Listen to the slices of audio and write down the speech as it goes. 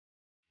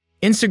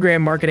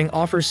Instagram marketing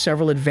offers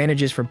several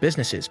advantages for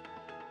businesses.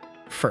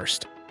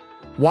 First,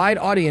 wide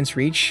audience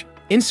reach.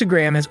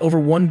 Instagram has over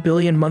 1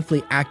 billion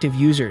monthly active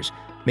users,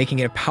 making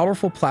it a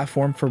powerful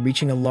platform for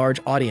reaching a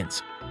large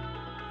audience.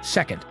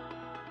 Second,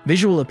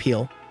 visual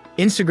appeal.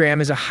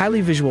 Instagram is a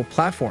highly visual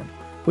platform,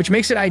 which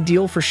makes it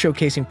ideal for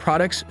showcasing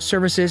products,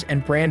 services,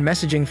 and brand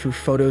messaging through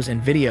photos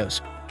and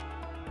videos.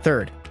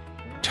 Third,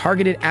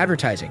 targeted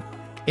advertising.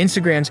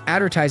 Instagram's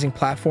advertising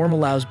platform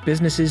allows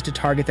businesses to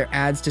target their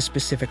ads to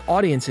specific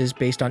audiences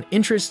based on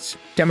interests,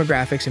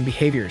 demographics, and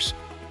behaviors.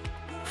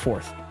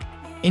 Fourth,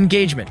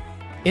 engagement.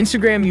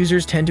 Instagram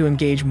users tend to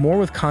engage more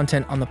with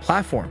content on the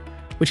platform,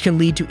 which can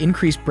lead to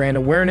increased brand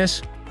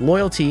awareness,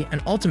 loyalty,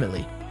 and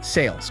ultimately,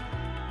 sales.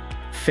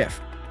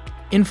 Fifth,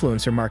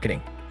 influencer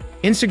marketing.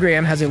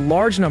 Instagram has a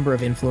large number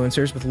of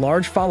influencers with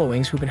large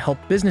followings who can help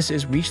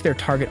businesses reach their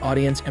target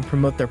audience and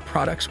promote their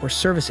products or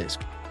services.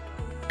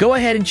 Go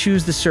ahead and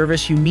choose the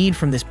service you need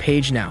from this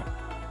page now.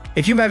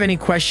 If you have any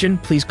question,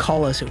 please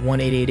call us at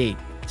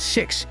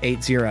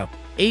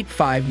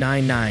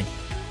 1-888-680-8599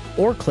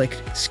 or click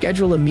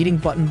Schedule a Meeting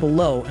button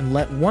below and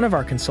let one of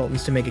our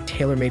consultants to make a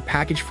tailor-made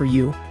package for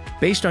you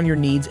based on your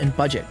needs and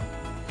budget.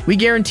 We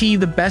guarantee you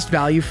the best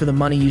value for the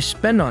money you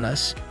spend on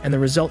us and the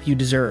result you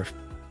deserve.